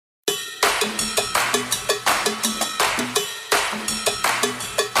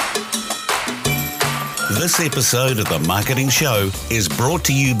This episode of The Marketing Show is brought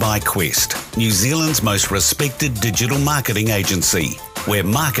to you by Quest, New Zealand's most respected digital marketing agency, where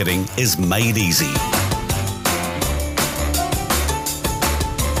marketing is made easy.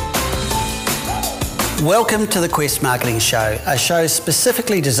 Welcome to the Quest Marketing Show, a show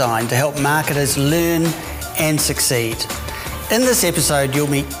specifically designed to help marketers learn and succeed. In this episode, you'll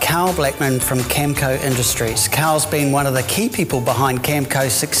meet Carl Blackman from Camco Industries. Carl's been one of the key people behind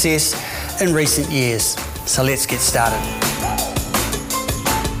Camco's success in recent years. So let's get started.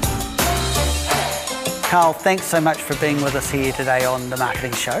 Carl, thanks so much for being with us here today on The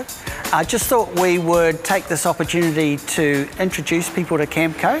Marketing Show. I just thought we would take this opportunity to introduce people to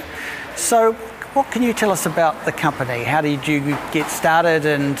Camco. So what can you tell us about the company? How did you get started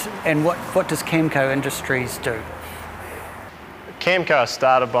and what does Camco Industries do? Camco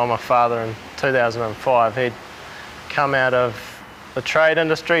started by my father in 2005. He'd come out of the trade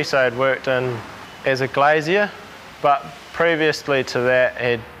industry, so he'd worked in as a glazier, but previously to that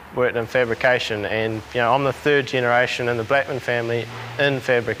he'd worked in fabrication, and I'm the third generation in the Blackman family in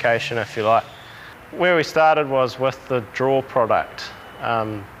fabrication, if you like. Where we started was with the drawer product.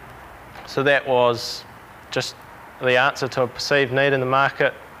 So that was just the answer to a perceived need in the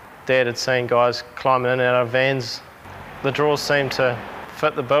market. Dad had seen guys climbing in and out of vans. The drawers seemed to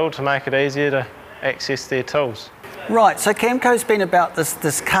fit the bill to make it easier to access their tools. Right, so Camco's been about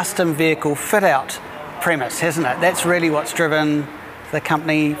this custom vehicle fit-out premise, hasn't it? That's really what's driven the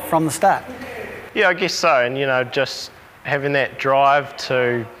company from the start. Yeah, I guess so, and just having that drive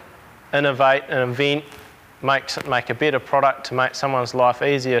to innovate and invent, make a better product to make someone's life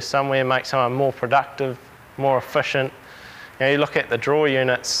easier somewhere, make someone more productive, more efficient. You look at the drawer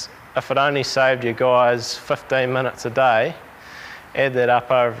units, if it only saved you guys 15 minutes a day, add that up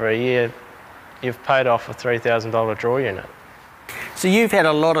over a year, you've paid off a $3,000 drawer unit. So you've had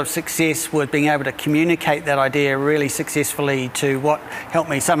a lot of success with being able to communicate that idea really successfully to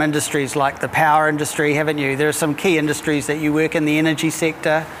some industries like the power industry, haven't you? There are some key industries that you work in, the energy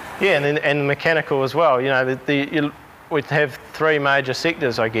sector. Yeah, and mechanical as well. We have three major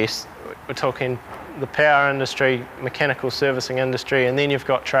sectors, I guess. We're talking the power industry, mechanical servicing industry, and then you've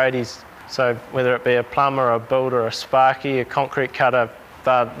got tradies. So whether it be a plumber, a builder, a sparky, a concrete cutter,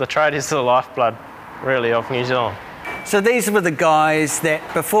 the tradies are the lifeblood, really, of New Zealand. So these were the guys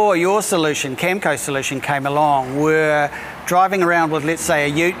that before your solution, Camco solution, came along, were driving around with, let's say, a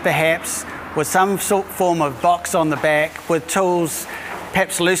ute perhaps, with some form of box on the back, with tools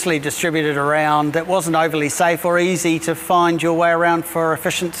perhaps loosely distributed around that wasn't overly safe or easy to find your way around for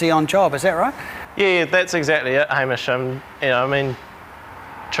efficiency on job. Is that right? Yeah, that's exactly it, Hamish.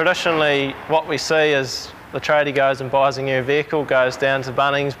 Traditionally what we see is the tradie goes and buys a new vehicle, goes down to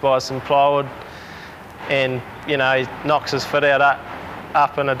Bunnings, buys some plywood, and he knocks his fit out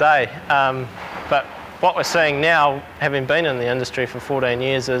up in a day. But what we're seeing now, having been in the industry for 14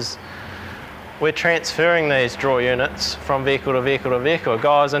 years, is we're transferring these drawer units from vehicle to vehicle to vehicle. A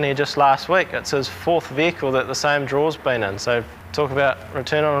guy was in here just last week. It's his fourth vehicle that the same drawer's been in. So talk about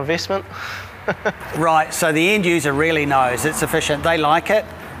return on investment. Right, so the end user really knows it's efficient. They like it.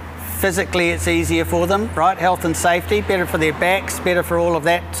 Physically, it's easier for them, right? Health and safety, better for their backs, better for all of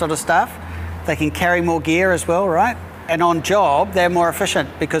that sort of stuff. They can carry more gear as well, right? And on job, they're more efficient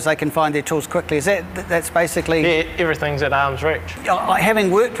because they can find their tools quickly. That's basically... Yeah, everything's at arm's reach.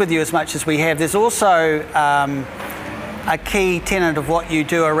 Having worked with you as much as we have, there's also a key tenet of what you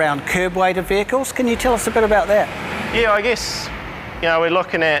do around curb weighted vehicles. Can you tell us a bit about that? Yeah, I guess, we're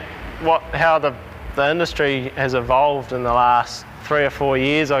looking at how the industry has evolved in the last 3 or 4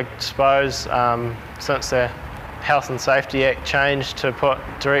 years, I suppose, since the Health and Safety Act changed to put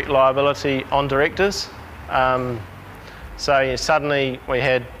direct liability on directors. So suddenly we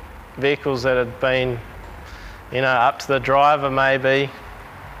had vehicles that had been, up to the driver maybe,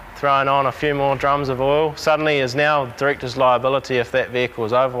 throwing on a few more drums of oil. Suddenly is now director's liability if that vehicle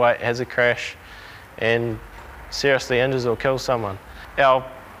is overweight, has a crash, and seriously injures or kills someone. Our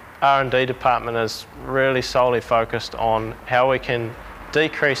R&D department is really solely focused on how we can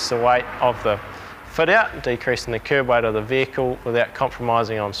decrease the weight of the fit out, decreasing the curb weight of the vehicle without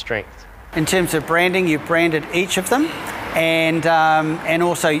compromising on strength. In terms of branding, you've branded each of them and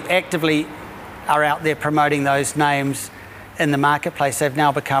also actively are out there promoting those names in the marketplace. They've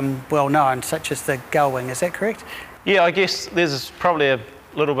now become well known, such as the Gullwing, is that correct? Yeah, I guess there's probably a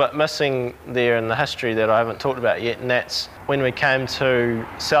little bit missing there in the history that I haven't talked about yet, and that's when we came to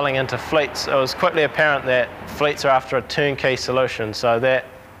selling into fleets. It was quickly apparent that fleets are after a turnkey solution, so that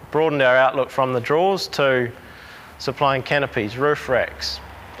broadened our outlook from the drawers to supplying canopies, roof racks,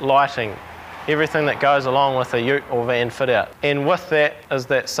 lighting, everything that goes along with a ute or van fit out. And with that is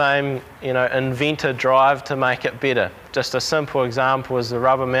that same, inventor drive to make it better. Just a simple example is the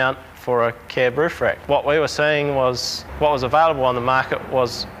rubber mount for a cab roof rack. What we were seeing was what was available on the market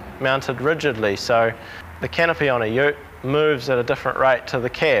was mounted rigidly, so the canopy on a ute moves at a different rate to the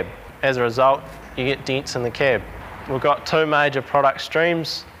cab. As a result, you get dents in the cab. We've got two major product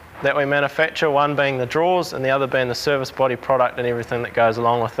streams that we manufacture, one being the drawers and the other being the service body product and everything that goes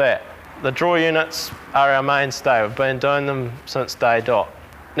along with that. The drawer units are our mainstay. We've been doing them since day dot.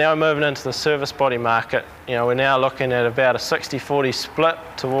 Now we're moving into the service body market. We're now looking at about a 60-40 split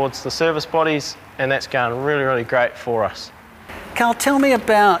towards the service bodies, and that's going really, really great for us. Carl, tell me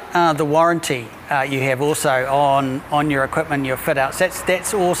about the warranty you have also on your equipment, your fit outs.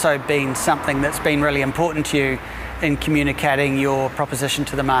 That's also been something that's been really important to you in communicating your proposition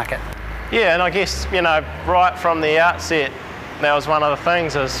to the market. Yeah, and I guess, right from the outset, that was one of the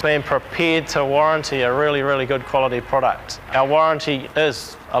things, is being prepared to warranty a really, really good quality product. Our warranty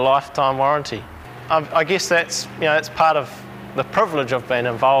is a lifetime warranty. I guess that's, it's part of the privilege of being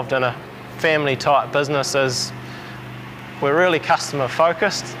involved in a family type business, is we're really customer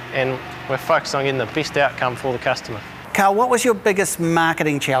focused and we're focused on getting the best outcome for the customer. Carl, what was your biggest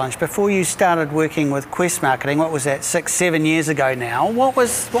marketing challenge before you started working with Quest Marketing? What was that, 6-7 years ago now? What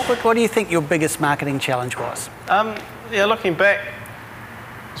do you think your biggest marketing challenge was? Looking back,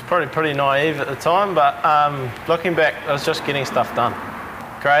 it was probably pretty naive at the time, but looking back, I was just getting stuff done.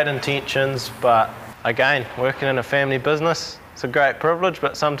 Great intentions, but again, working in a family business, it's a great privilege,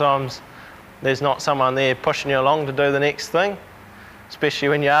 but sometimes there's not someone there pushing you along to do the next thing, especially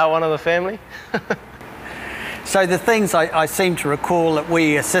when you are one of the family. So the things I seem to recall that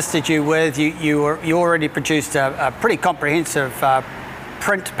we assisted you with, you already produced a pretty comprehensive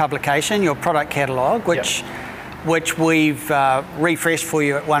print publication, your product catalogue, which we've refreshed for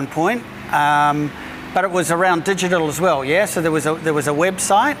you at one point. But it was around digital as well, yeah? So there was a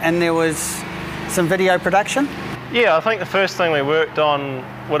website and there was some video production? Yeah, I think the first thing we worked on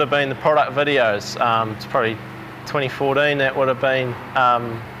would have been the product videos. It's probably 2014 that would have been.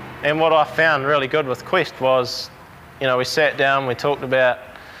 And what I found really good with Quest was, we sat down, we talked about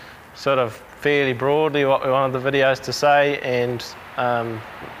sort of fairly broadly what we wanted the videos to say, and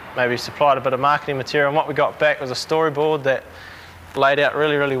maybe supplied a bit of marketing material. And what we got back was a storyboard that laid out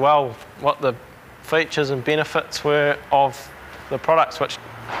really, really well what the features and benefits were of the products, which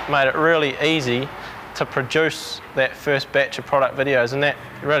made it really easy to produce that first batch of product videos, and that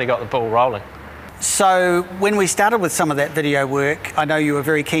really got the ball rolling. So when we started with some of that video work, I know you were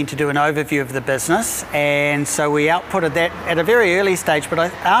very keen to do an overview of the business, and so we outputted that at a very early stage, but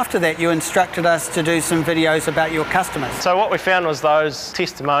after that you instructed us to do some videos about your customers. So what we found was those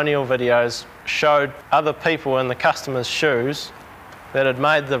testimonial videos showed other people in the customer's shoes that had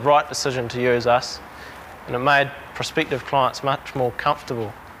made the right decision to use us, and it made prospective clients much more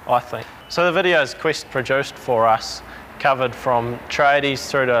comfortable, I think. So the videos Quest produced for us covered from tradies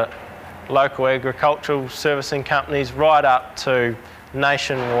through to local agricultural servicing companies right up to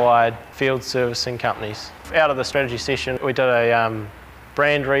nationwide field servicing companies. Out of the strategy session, we did a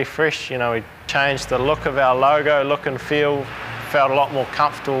brand refresh. We changed the look of our logo, look and feel, felt a lot more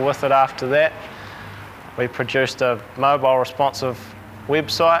comfortable with it after that. We produced a mobile responsive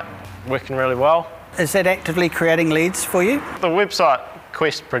website, working really well. Is that actively creating leads for you? The website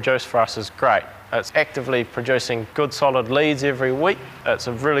Quest produced for us is great. It's actively producing good solid leads every week. It's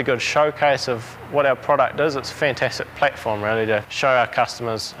a really good showcase of what our product is. It's a fantastic platform really to show our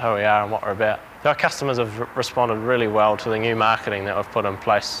customers who we are and what we're about. Our customers have responded really well to the new marketing that we've put in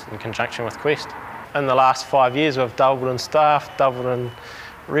place in conjunction with Quest. In the last 5 years we've doubled in staff, doubled in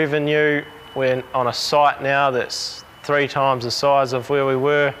revenue. We're on a site now that's 3 times the size of where we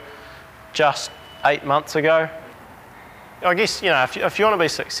were just 8 months ago. I guess, if you want to be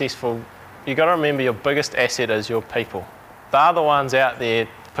successful, you've got to remember your biggest asset is your people. They're the ones out there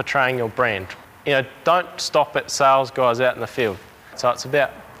portraying your brand. Don't stop at sales guys out in the field. So it's about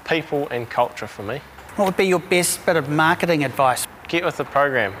people and culture for me. What would be your best bit of marketing advice? Get with the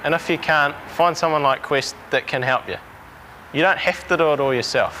program, and if you can't, find someone like Quest that can help you. You don't have to do it all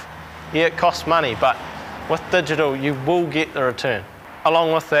yourself. Yeah, it costs money, but with digital you will get the return.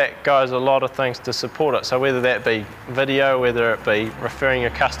 Along with that goes a lot of things to support it. So whether that be video, whether it be referring your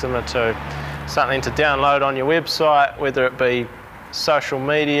customer to something to download on your website, whether it be social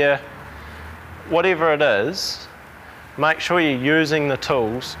media, whatever it is, make sure you're using the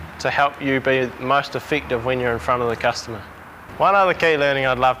tools to help you be most effective when you're in front of the customer. One other key learning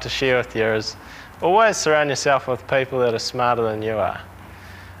I'd love to share with you is always surround yourself with people that are smarter than you are.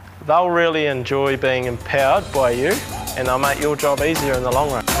 They'll really enjoy being empowered by you, and they'll make your job easier in the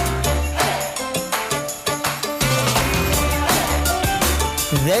long run.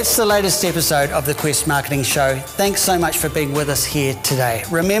 That's the latest episode of the Quest Marketing Show. Thanks so much for being with us here today.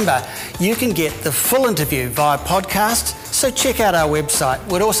 Remember, you can get the full interview via podcast, so check out our website.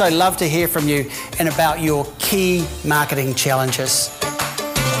 We'd also love to hear from you and about your key marketing challenges.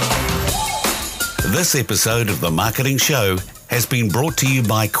 This episode of The Marketing Show has been brought to you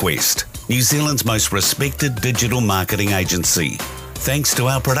by Quest, New Zealand's most respected digital marketing agency. Thanks to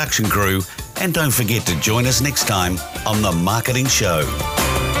our production crew, and don't forget to join us next time on The Marketing Show.